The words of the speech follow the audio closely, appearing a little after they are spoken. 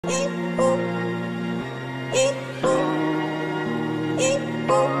Yo,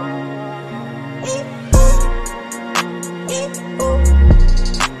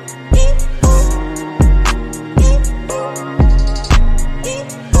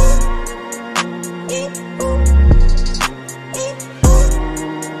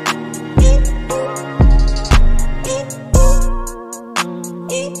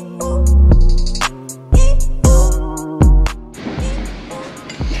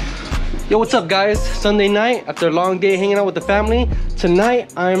 what's up guys? Sunday night after a long day hanging out with the family.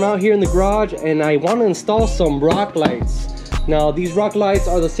 Tonight I'm out here in the garage and I want to install some rock lights. Now these rock lights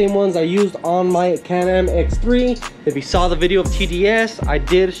are the same ones I used on my Can-Am X3. If you saw the video of TDS, I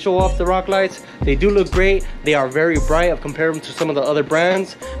did show off the rock lights. They do look great. They are very bright. I've compared them to some of the other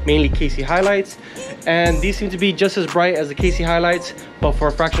brands, mainly KC Highlights. And these seem to be just as bright as the KC Highlights, but for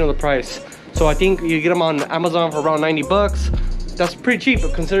a fraction of the price. So I think you get them on Amazon for around 90 bucks. That's pretty cheap,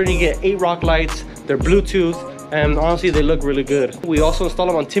 but considering you get 8 rock lights, they're Bluetooth, and honestly they look really good. We also installed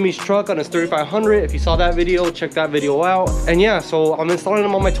them on Timmy's truck on his 3500. If you saw that video, check that video out. And yeah, so I'm installing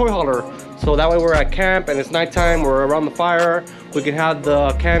them on my toy hauler, so that way we're at camp and it's nighttime, we're around the fire, we can have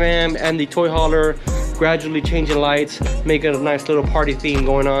the Can-Am and the toy hauler gradually changing lights, making a nice little party theme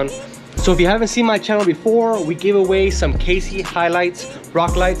going on. So if you haven't seen my channel before, we gave away some KC Highlights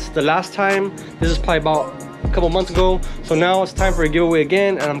rock lights the last time. This is probably about a couple months ago. So now it's time for a giveaway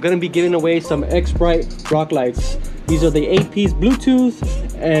again, and I'm gonna be giving away some X-Bright rock lights. These are the 8-piece Bluetooth,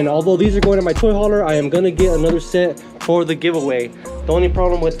 and although these are going in my toy hauler, I am gonna get another set for the giveaway. The only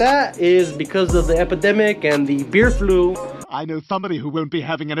problem with that is because of the epidemic and the beer flu. I know somebody who won't be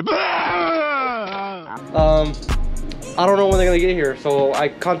having any. I don't know when they're gonna get here, so I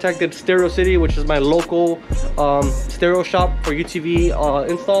contacted Stereo City, which is my local stereo shop for UTV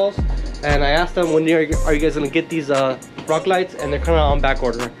installs, and I asked them, when are you guys gonna get these rock lights, and they're kind of on back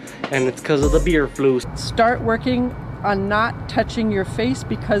order, and it's because of the beer flu. Start working on not touching your face,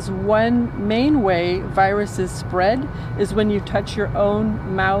 because one main way viruses spread is when you touch your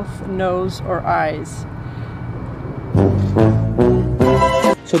own mouth, nose, or eyes.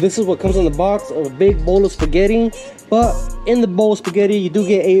 So this is what comes in the box, of a big bowl of spaghetti. But in the bowl of spaghetti, you do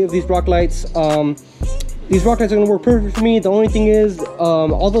get 8 of these rock lights. These rock lights are gonna work perfect for me. The only thing is,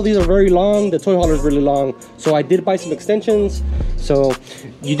 although these are very long, the toy hauler is really long. So I did buy some extensions. So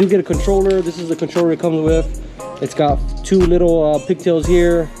you do get a controller. This is the controller it comes with. It's got 2 little pigtails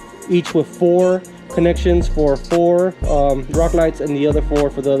here, each with 4 connections for 4 rock lights, and the other 4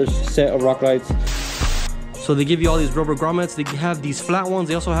 for the other set of rock lights. So they give you all these rubber grommets. They have these flat ones.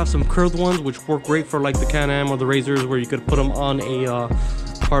 They also have some curved ones, which work great for like the Can-Am or the Razors, where you could put them on a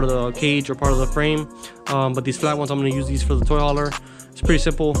part of the cage or part of the frame. But these flat ones, I'm gonna use these for the toy hauler. It's pretty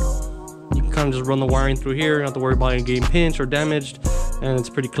simple. You can kind of just run the wiring through here. You don't have to worry about it getting pinched or damaged, and it's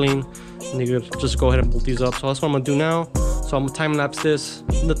pretty clean. And you could just go ahead and bolt these up. So that's what I'm gonna do now. So I'm gonna time lapse this.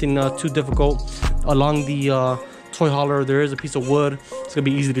 Nothing too difficult. Along the toy hauler, there is a piece of wood. It's gonna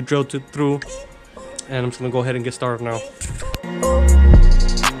be easy to drill through. And I'm just gonna go ahead and get started now.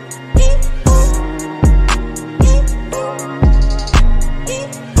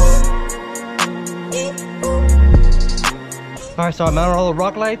 Alright, so I'm out of all the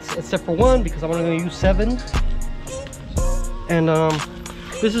rock lights except for one, because I'm only gonna use 7. And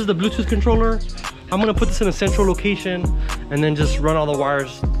this is the Bluetooth controller. I'm gonna put this in a central location and then just run all the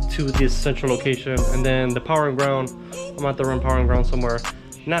wires to this central location. And then the power and ground, I'm gonna have to run power and ground somewhere.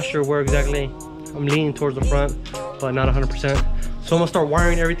 Not sure where exactly. I'm leaning towards the front, but not 100%. So I'm gonna start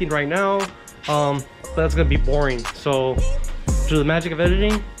wiring everything right now, but that's gonna be boring. So through the magic of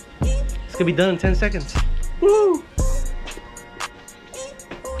editing, it's gonna be done in 10 seconds. Woo!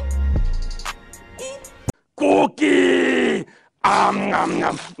 Cookie! Nom,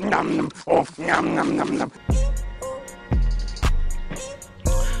 nom, nom, oh, nom, nom, nom, nom.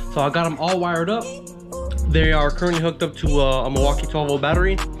 So I got them all wired up. They are currently hooked up to a Milwaukee 12-volt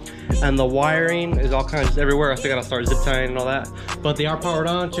battery, and the wiring is all kinds of everywhere. I still gotta start zip tying and all that, but they are powered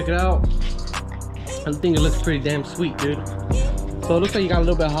on. Check it out. I think it looks pretty damn sweet, dude. So it looks like you got a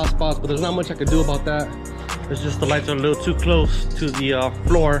little bit of hot spots, but there's not much I could do about that. It's just the lights are a little too close to the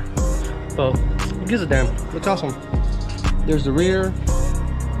floor, but who gives a damn? Looks awesome. There's the rear,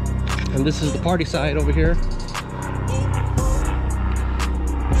 and this is the party side over here.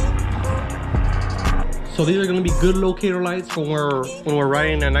 So these are going to be good locator lights for when we're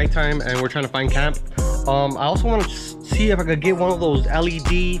riding at nighttime and we're trying to find camp. I also want to see if I could get one of those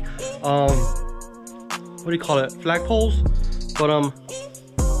LED, what do you call it, flagpoles, but I'm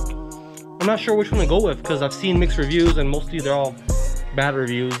not sure which one to go with, because I've seen mixed reviews and mostly they're all bad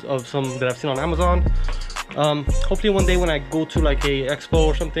reviews of some that I've seen on Amazon. Hopefully one day when I go to like a expo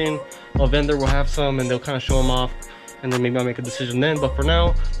or something, a vendor will have some and they'll kind of show them off, and then maybe I'll make a decision then. But for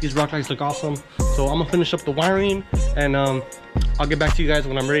now, these rock lights look awesome. So I'm gonna finish up the wiring, and I'll get back to you guys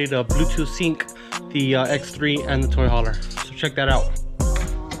when I'm ready to Bluetooth sync the X3 and the toy hauler. So check that out.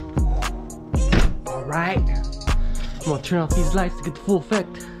 All right, I'm gonna turn off these lights to get the full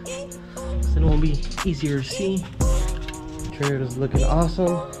effect, so it won't be easier to see. Trailer is looking awesome.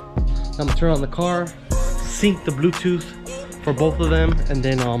 I'm gonna turn on the car, sync the Bluetooth for both of them, and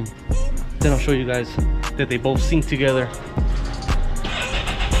then I'll show you guys that they both sync together.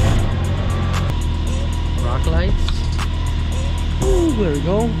 Rock lights. Ooh, there we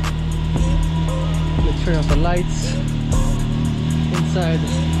go. Let's turn off the lights inside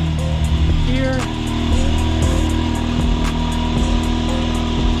here.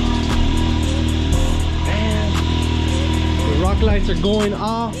 And the rock lights are going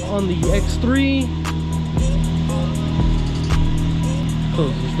off on the X3.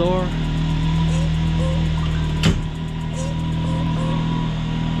 Close this door.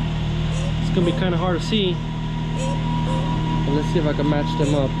 It's gonna be kind of hard to see, but let's see if I can match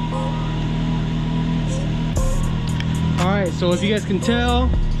them up. All right, so if you guys can tell,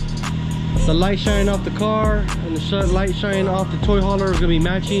 the light shining off the car and the light shining off the toy hauler is gonna be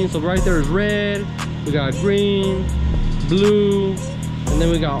matching. So right there is red, we got green, blue, and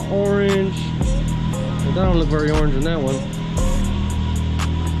then we got orange. But that don't look very orange in that one.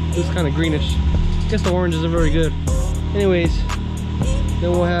 This is kind of greenish. Guess the orange isn't very good. Anyways,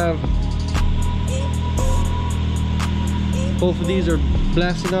 then we'll have both of these are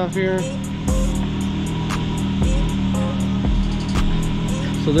blasting off here.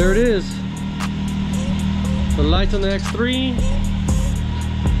 So there it is. The lights on the X3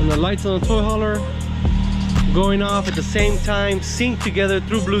 and the lights on the toy hauler going off at the same time, synced together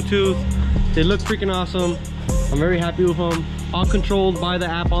through Bluetooth. They look freaking awesome. I'm very happy with them. All controlled by the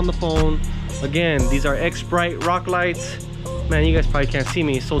app on the phone. Again, these are X-Bright rock lights. Man, you guys probably can't see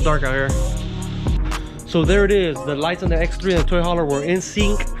me, it's so dark out here. So there it is, the lights on the X3 and the toy hauler were in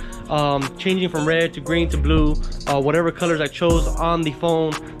sync, changing from red to green to blue. Whatever colors I chose on the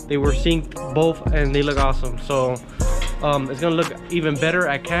phone, they were synced both, and they look awesome. So it's gonna look even better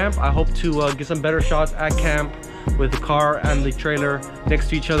at camp. I hope to get some better shots at camp with the car and the trailer next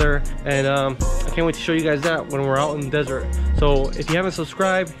to each other, and I can't wait to show you guys that when we're out in the desert. So if you haven't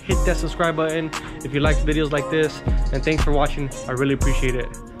subscribed, hit that subscribe button if you like videos like this, and thanks for watching. I really appreciate it.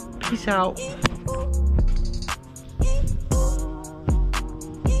 Peace out.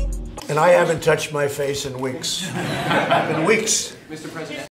 And I haven't touched my face in weeks. In weeks. Mr. President.